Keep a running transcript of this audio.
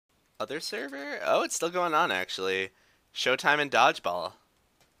other server? Oh, it's still going on actually. Showtime and Dodgeball.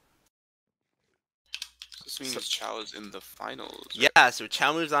 This means Chow is in the finals. Right? Yeah, so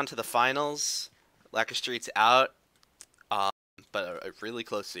Chow moves on to the finals. Lacquer Street's out. Um, but a really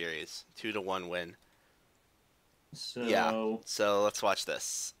close series. 2-1 win. So Yeah. So let's watch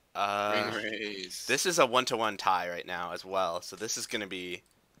this. Ring raise. This is a 1-1 tie right now as well. So this is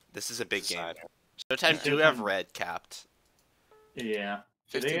a big game. Showtime do have red capped. Yeah.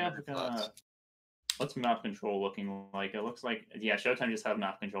 Do they have what's map control looking like? It looks like Showtime just have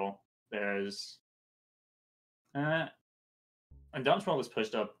map control. There's and Dodgeball was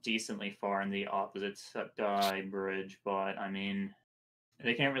pushed up decently far in the opposite bridge, but I mean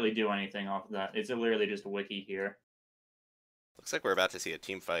they can't really do anything off of that. It's literally just a wiki here. Looks like we're about to see a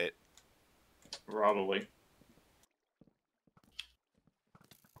team fight. Probably.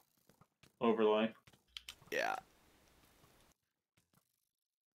 Overlay. Yeah.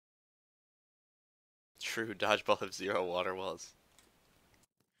 True, Dodgeball have 0 water walls.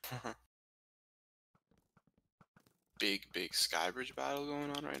 Big Skybridge battle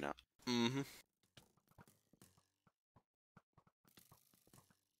going on right now. Mm-hmm.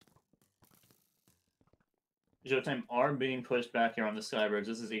 Showtime are being pushed back here on the Skybridge.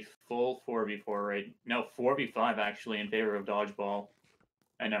 This is a full 4v4 right? No, 4v5 actually in favor of Dodgeball.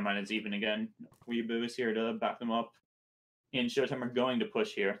 And never mind, it's even again. Weeboo is here to back them up. And Showtime are going to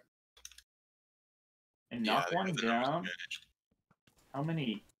push here. And knock one down. How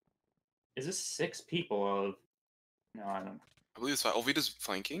many? Is this 6 people of... No, I don't know. I believe it's 5. Ovita's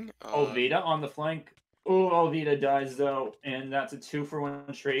flanking. Ovita on the flank. Oh, Ovita dies though. And that's a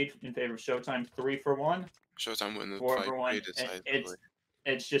 2-for-1 trade in favor of Showtime. 3-for-1. Showtime win the 4-for-1.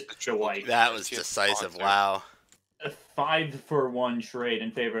 It's just a wipe. That was decisive. Wow. A 5-for-1 trade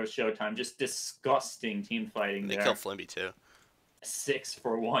in favor of Showtime. Just disgusting team fighting there. They killed Flimby too.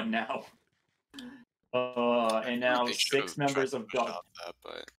 6-for-1 now. And now 6 members of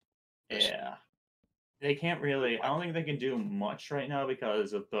Yeah. They can't really... I don't think they can do much right now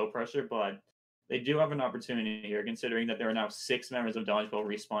because of bow pressure, but they do have an opportunity here, considering that there are now 6 members of Dodgeball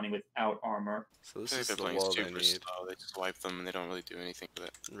respawning without armor. So this is the wall they need. Slow. They just wipe them and they don't really do anything with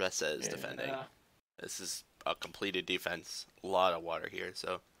it. Ressa is defending. This is a completed defense. A lot of water here,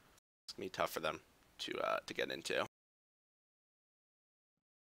 so it's gonna be tough for them to get into.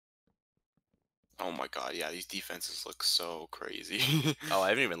 Oh my god, yeah, these defenses look so crazy. Oh, I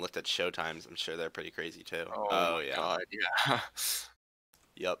haven't even looked at Showtimes. I'm sure they're pretty crazy too. Oh yeah. God, yeah.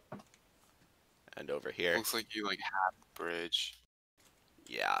 Yep. And over here. Looks like you half bridge.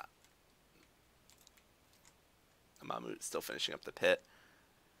 Yeah. Amamu's still finishing up the pit.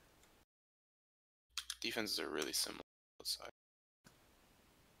 Defenses are really similar on both sides.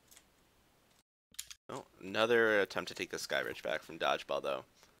 Oh, another attempt to take the Skybridge back from Dodgeball though.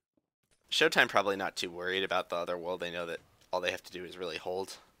 Showtime probably not too worried about the other world. They know that all they have to do is really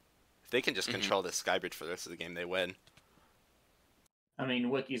hold. If they can just control this Skybridge for the rest of the game, they win. I mean,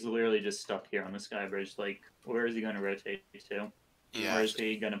 Wiki's literally just stuck here on the Skybridge. Like, where is he going to rotate to? Yeah. Where is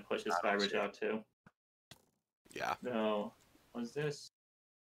he going to push the Skybridge out to? Yeah. So, what's this?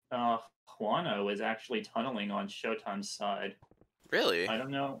 Juano is actually tunneling on Showtime's side. Really? I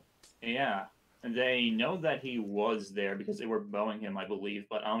don't know. Yeah. They know that he was there because they were bowing him, I believe,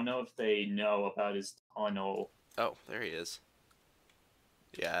 but I don't know if they know about his tunnel. Oh, there he is.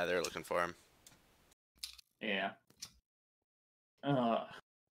 Yeah, they're looking for him. Yeah.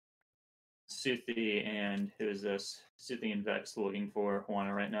 Suthi and who's this? Suthi and Vex looking for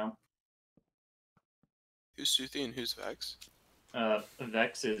Juana right now. Who's Suthi and who's Vex?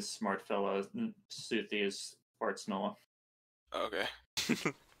 Vex is Smart Fella. Suthi is Farts Noah. Okay.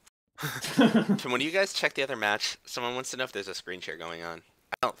 Can one of you guys check the other match? Someone wants to know if there's a screen share going on.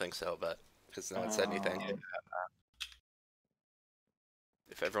 I don't think so, but because no one said anything.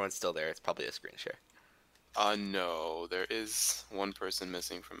 If everyone's still there, it's probably a screen share. No, there is one person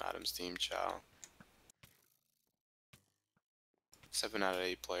missing from Adam's team, Chow. 7 out of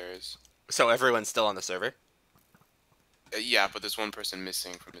 8 players. So everyone's still on the server? Yeah, but there's one person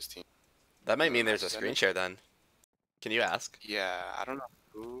missing from his team. That might mean there's a screen share then. Can you ask? Yeah, I don't know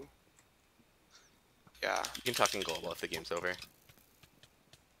who. Yeah. You can talk in global if the game's over.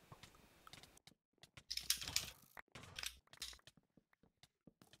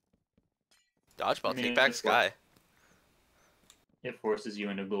 Dodgeball, take back Sky. It forces you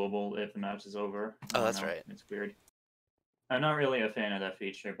into global if the match is over. Oh, that's right. It's weird. I'm not really a fan of that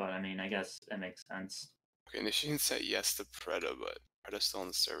feature, but I mean, I guess it makes sense. Okay, Nishin said yes to Preda, but Preda's still on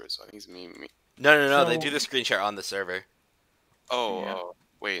the server, so I think he's me. No, so... they do the screen share on the server. Oh, yeah.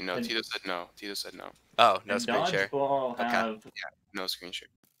 Wait, no, Tito said no. Oh, no screen share. Dodgeball have... Yeah, no screen share.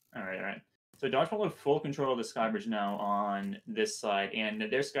 Alright. So Dodgeball have full control of the Skybridge now on this side, and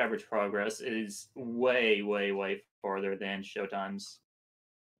their Skybridge progress is way, way, way farther than Showtime's.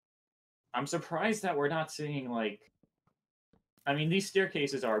 I'm surprised that we're not seeing, like... I mean, these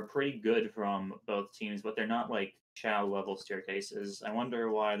staircases are pretty good from both teams, but they're not, like, Chow-level staircases. I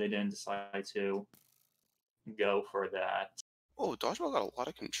wonder why they didn't decide to go for that. Oh, Dodgeball got a lot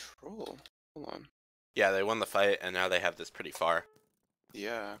of control. Hold on. Yeah, they won the fight, and now they have this pretty far.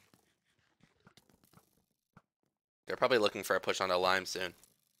 Yeah. They're probably looking for a push on a lime soon.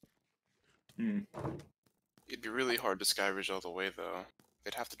 It'd be really hard to Skybridge all the way, though.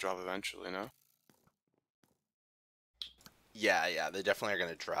 They'd have to drop eventually, no? Yeah, they definitely are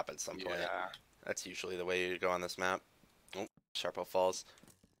going to drop at some point. Yeah. That's usually the way you go on this map. Oh, Sharpo falls.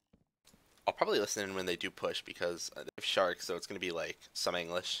 I'll probably listen in when they do push, because they have Shark, so it's going to be like some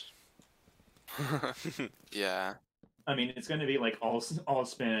English. Yeah. I mean, it's going to be like all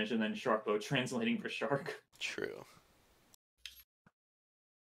Spanish and then Sharkbo translating for shark. True.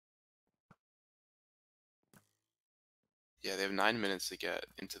 Yeah, they have 9 minutes to get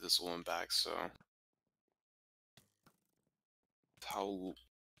into this wool and back, so... How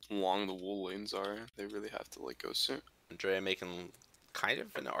long the wool lanes are, they really have to, like, go soon. Andrea making kind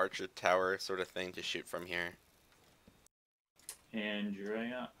of an archer tower sort of thing to shoot from here.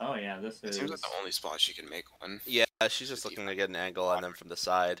 Andrea... Oh yeah, this is... It seems like the only spot she can make one. Yeah, she's just looking to get an angle on them from the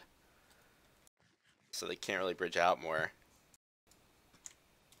side. So they can't really bridge out more.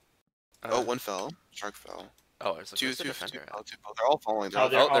 Oh, one fell. Shark fell. Oh, there's like Two a defender. fell. They're all falling. Oh,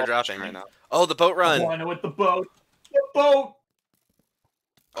 They're all dropping right now. Oh, the boat run! One with the boat! The boat!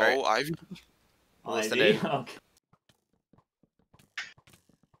 Alright. Oh, Ivy. Listen Ivy? in. Okay.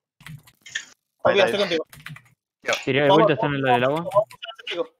 Papi, ya estoy contigo. Tiré de vuelta, están en la del agua.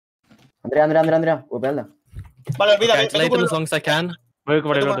 Andrea, huepeala. Vale, olvídalo. Okay, delay them as long as I can. Voy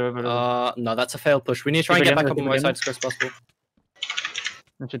por el otro, voy por el otro. No, that's a failed push. We need to try and get back up on my peleando. side as quick as possible.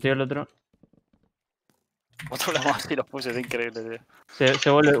 Me cheteo el otro. Otro la más y los puse, es increíble, tío. Se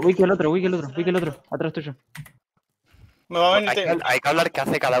vuelve. Wiki el otro. Atrás tuyo. Me va a venir. Hay que hablar qué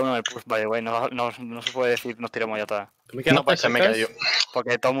hace cada uno del push, by the way. No se puede decir nos tiramos ya atrás. Can we get up there, Se me guys? cayó.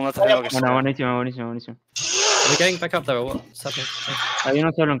 Porque todo el mundo está haciendo lo que Bueno, sea. buenísimo. Are we getting back up there or what's happening? Hay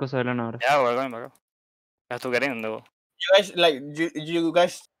uno solo en cosa de lana ahora. Ya, we're going back up. Ya tú queriendo. You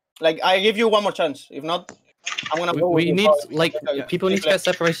guys, like, I give you one more chance. If not, I'm gonna go with We you. need, like, Okay. people need to get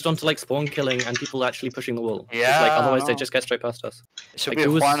separated onto, like, spawn killing and people actually pushing the wall. 'Cause, Yeah, like, otherwise they no. just get straight past us. It should Like,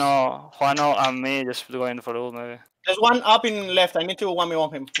 be who's- Juano and me just going for all, maybe. There's one up in left. I need to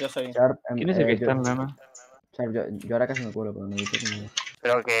 1v1 him. Just saying. Sharp, ¿Quién es el que está en lana? Sharp, yo ahora casi me cuelo, pero no dice que me...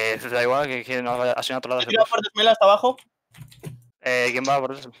 Pero que da igual, que nos vaya así en otro lado. He tirado por desmela hasta abajo. ¿Quién va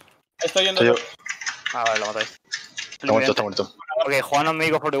por eso? Estoy yendo Yo. yo. Ah, vale, lo matáis. Está muerto. Ok, Juan and me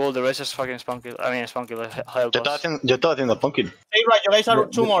go for the wall, the rest is fucking spunky. I mean, spunky, help us. Yo estaba haciendo punking. Hey, right, you guys are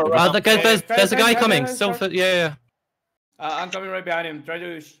two more. Right now. There's a guy coming. Still, yeah. I'm coming right behind him. Try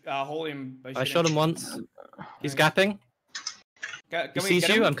to hold him. By I shot him once. He's gapping. Can He we sees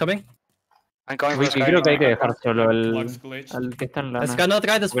get you. him? I'm coming. I'm going for Wiki, the creo que hay que sky. dejar solo Lux glitch. al que está en There's lana. another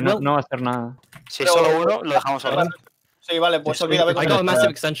guy that's Bueno, Will. no va a hacer nada. Si es solo uno, lo dejamos solo. Sí, vale, pues olvídame. I got a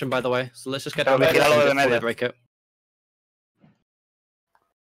massive extension, by the way. So let's just get Pero out of vigila lo de before they medio. break it.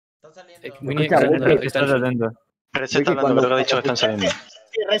 Escucha, We need Wiki, to Estás extension. atento. Pero se está hablando, creo que ha dicho que están saliendo.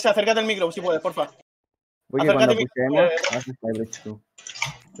 Sí, Reisa, acércate al micro, si puedes, porfa. Wiki, acércate cuando a mí. pushemos, haces Skybridge tú.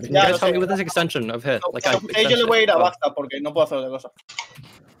 You Ya, guys lo help sé. me with this extension over here. Like I Yo le voy a ir a extension. basta porque no puedo hacer otra cosa.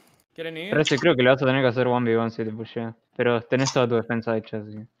 ¿Quieren ir? 13, creo que le vas a tener que hacer 1v1 si te pushea. Pero tenés toda tu defensa hecha,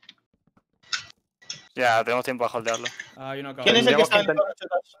 así que... Ya, tenemos tiempo a holdearlo. Ah, yo no acabo. ¿Quién es el que Tendríamos está en que todas las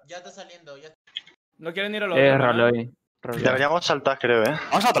chetas? Ya está saliendo, ya. No quieren ir a la otra. ¿no? Raloy. Deberíamos saltar, creo,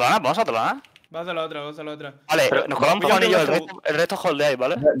 Vamos a otra lana, vamos a otra lana. Vas a la otra, vas a la otra. Vale, Pero- nos colamos Juan y yo, el resto holdeáis,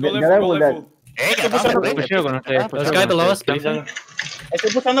 ¿vale? Go Ya da left, go igual. left. Que nos pushando- vamos, Pusheo con ustedes. There's a pusheo guy con below us. ustedes. Camping.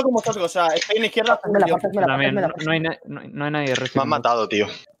 Estoy pushando como vosotros, o sea, estoy en izquierda. Pásmela, pásmela, También, pásmela. no hay, no hay nadie recién. Me han matado, tío.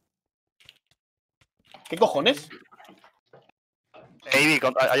 ¿Qué cojones? Ivy,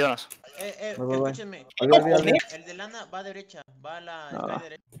 ayúdanos. Voy, voy. Escúchenme. Olvídate. El de lana va a derecha, va a la Ah. sky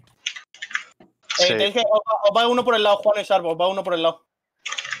derecha. Sí. Tenéis que, os va uno por el lado, Juan y Sharp, os va uno por el lado.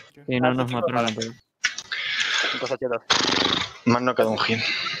 Sí, no nos mataron a todos. Cosas chetas. Más no queda un hit.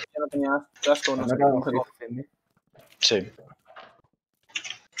 Ya no tenía casco, no No sé. queda un hit. Sí.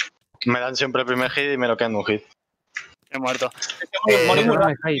 Me dan siempre el primer hit y me lo quedan un hit. He muerto. Morí muy No,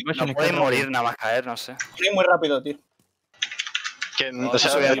 rápido, No pueden morir nada más caer, no sé. morí muy rápido, tío. Que, No, o sea,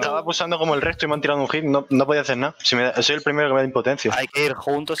 subiendo. estaba pulsando como el resto y me han tirado un hit. No podía hacer nada. Soy el primero que me da impotencia. Hay que ir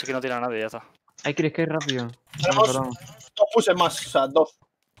juntos y que no tira a nadie, ya está. Hay que ir rápido. Tenemos dos pushes más, o sea, dos.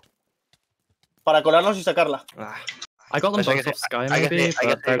 para colarnos y sacarla. I got them Pues hay both que off Sky, hay que maybe, hay que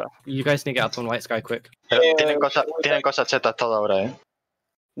but hacerlo. you guys need to get up on White Sky quick. Pero tienen cosas chetas todas ahora,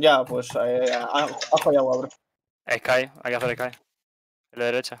 Ya, pues ajo y agua, bro. Sky, hay que hacer Sky. En la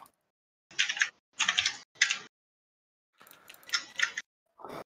derecha.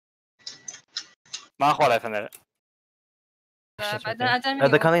 Van a jugar a defender.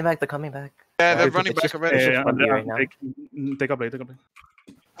 They're coming back. They're coming back. Yeah, they're It's running back just- already. it's just 1v right now. Take a play.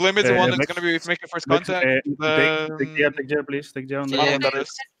 Flim is the one that's Vex- gonna be making first Vex, contact. take Jer, please. Take Jer on the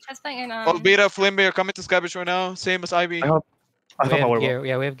Olvira, Flim, are coming to Skybridge right now. Same as Ivy. I have We have power. gear.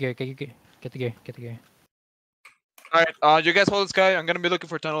 Yeah, we have gear. Get the gear. Get the gear. Alright, you guys hold Sky. I'm gonna be looking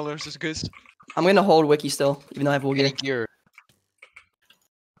for tunnelers just in case. I'm gonna hold Wiki still, even though I have full gear.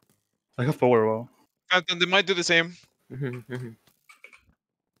 I have power, bro. Captain, they might do the same.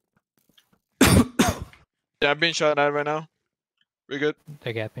 Yeah, I'm being shot at right now. We're good.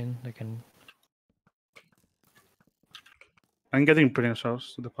 They're gapping. They can. I'm getting pretty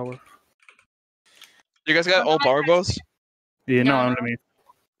close to the power. You guys got all power bows? Yeah, no, only me.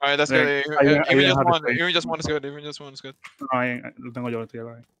 Alright, that's Like, good. I Even don't just have the one. space. Even just one is good. Even just one is good. No, lo tengo yo, tío.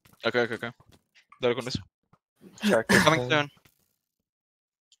 Right. Okay. Dale con eso. Coming soon.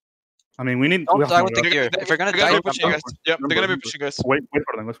 I mean, we need. Don't we have die to with the gear. If you're gonna die, pushing you guys. Yep, they're gonna be pushing you guys. Wait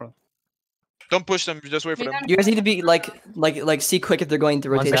for them. Wait for them. Don't push them. Just wait for them. You guys need to be like see quick if they're going to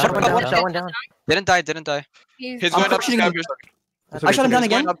rotate. down, One down. Didn't die. He's I'm going up to pushing him. Skybridge. I shot him down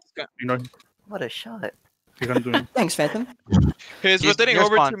again. You know, What a shot. you can do it. Thanks, Phantom. He's He's rotating near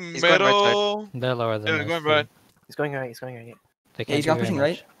over spawn. to He's going right middle. They're lower than Yeah, us. going too. right. He's going right. He's going right. They Yeah, can't he's do not very pushing much.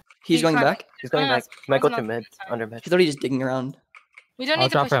 right. He's going back. He's going back. He might go to mid. Under mid. He's already just digging around. We don't I'll need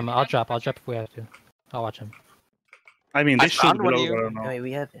to drop push for him. I'll drop if we have to. I'll watch him. I mean, I this should found be one of low, you. I don't know. No,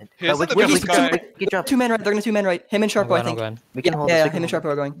 we have it. He has the Wiki's best guy. He dropped. 2 men right. They're gonna 2 men right. Him and Sharpo, I think. Going. We can hold Yeah, this. him and Sharpo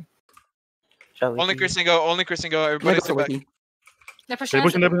are going. Only Chris can go. Only Chris can go. I'm gonna Everybody go stay for back. Wiki. They're They're pushing.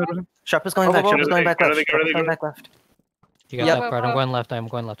 pushing. Sharp is going back. Sharp is going back left. Ready, Sharp is ready, going ready. back left. You got Yep. that part. I'm going left. I'm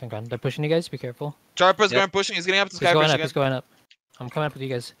going left. They're pushing you guys. Be careful. Sharpa's Yep. going pushing. He's getting up to He's going Skybridge up. again. He's going up. I'm coming up with you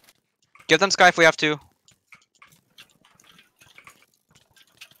guys. Give them Sky if we have to.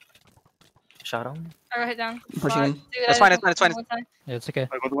 Shot him. I wrote it down. Pushing him. Dude, It's fine, it's fine. Yeah, it's okay.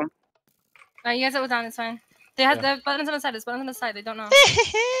 I got one. Alright, you guys have it down. It's fine. They have the buttons on the side. There's buttons on the side. They don't know.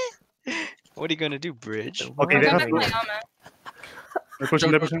 What are you gonna do, Bridge? Okay, I'm they going have. back to my armor. They're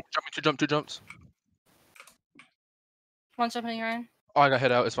pushing. They're pushing. Two jumps. One jumping in Ryan. Oh, I got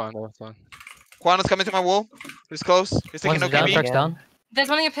hit out. It's fine. It's fine. Quana's coming to my wall. He's close. He's taking One's no down. KB. Truck's down. There's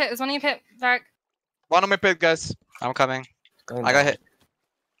one in your pit. There's one in your pit. Varric. One on my pit, guys. I'm coming. Going I got down. hit.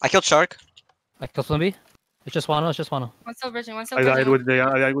 I killed Shark. I killed Slimby. It's just Wano. It's just Wano. One's still bridging. One's still I died bridging. with the.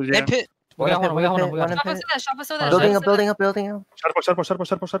 I died with And the. pit. We got one. We got one. We got One in one. Shop us pit. there. Shop us there. Building shop up, us building up, building up.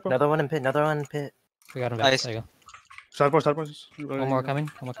 Sharpo. Another one in pit. Another one in pit. We got him back. Nice. There you Sharpo. go. One more coming.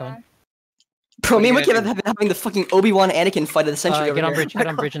 One more coming. Bro, me and What are Wiki you have been having the fucking Obi-Wan Anakin fight of the century over Get on here. bridge. Get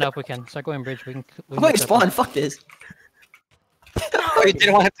on bridge and up. We can start going bridge. We can. I'm going spawn. Fuck this. Oh, you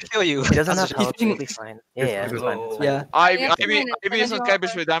didn't want him to kill you. He doesn't have That's health. He's He'll be fine. Yeah, it's fine. It's fine. Yeah. Ivy Yeah, is on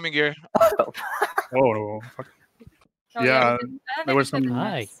Skybridge with diamond gear. Oh, fuck. Oh, Yeah, I there was think some.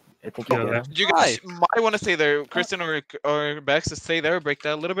 Hi. I think Yeah, he'll get left. him. You guys might want to stay there. Kristen or Bex, to stay there. Break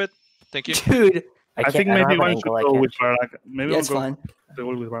that a little bit. Thank you. Dude. I can't- think I don't maybe have an one should angle, I go can't. with Barak. Maybe Yeah, we'll it's go fine. the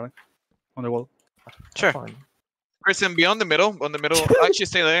wall with Barak on the wall. Sure. Fine. Kristen, be on the middle. On the middle. Actually,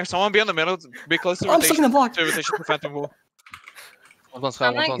 stay there. Someone be on the middle. Be close to Oh, I'm stuck in rotation. the block. To rotation to Phantom Wall. One's on Sky.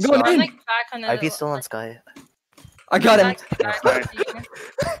 I'm like, One's on Go Sky. in. I'm like back on the. Ivy's still on Sky. I got him.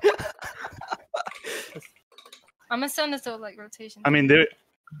 I'm gonna send this to like rotation. I mean, we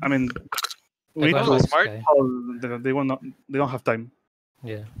They're need going Oh, to left, smart. okay. hold. They will not. They don't have time.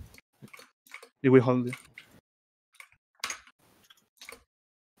 Yeah. They will hold it.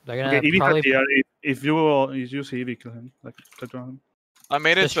 They're gonna Okay, Eevee probably has the. If you see Eevee, kill him. Like try to run him. I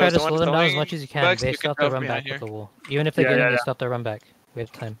made it. just So try to someone slow them down as telling much as you can. Bex, They you still have can to drop run behind back with here. the wall. Even if they Yeah, get in, yeah, they yeah. still have to run back. We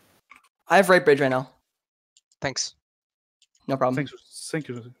have time. I have right bridge right now. Thanks. No problem. Thank you.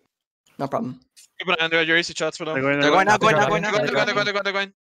 Susie. No problem. Keep an eye on your AC shots for them. They're They're going now, going now, They're going now. going. They're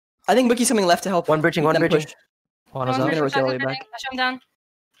going. I think Wiki's coming left to help. One bridging, one them bridging. push. One One's is up. gonna rotate all the way bridging. back. I shut him down.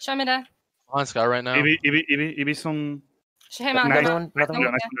 Show me there. On Sky right now. Eevee's on. Show him out. Nice. Another one, another Yeah,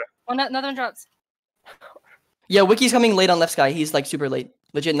 one. nice one there. Another one drops. Yeah, Wiki's coming late on left sky. He's like super late.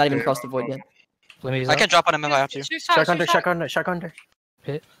 Legit, not even Okay, across the void yet. Flimmy's I up. can drop on him if I have to. Shoot Shark shot. under, Shoot shark shot. under, shark under.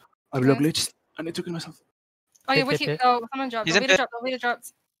 Pit. I will glitch. I need to kill myself. Oh yeah, Pit, Wiki. pit, pit. Oh, someone dropped. He's in Alvita pit. dropped. Alvita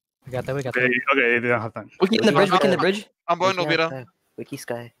dropped. We got that. We got Okay, that. okay, they don't have time. Wiki in the bridge. Wiki in the bridge. I'm going Wiki on Elvira. Sky. Wiki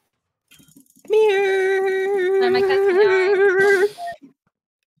Sky. Come here. No, my cat's in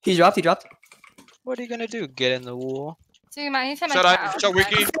He dropped. He dropped. What are you gonna do? Get in the wool? So you might need to Shut up. Shut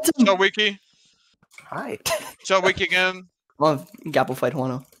Wiki. Shut Wiki. Hi. Shut Wiki again. Come on, Gapple fight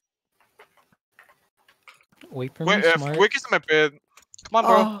Juano. Wait for Wait, me, smart. Wiki's in my bed. Come on,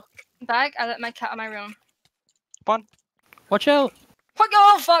 bro. Oh. Back. I let my cat in my room. Come on. Watch out. Fuck!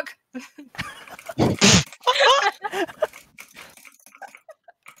 Oh fuck!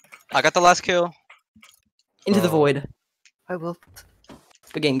 I got the last kill. Into the void. I will.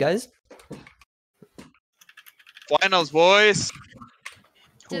 Good game, guys. Finals, boys.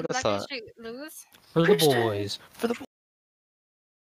 Who Did would have Lucky thought? Street lose? For the boys. For the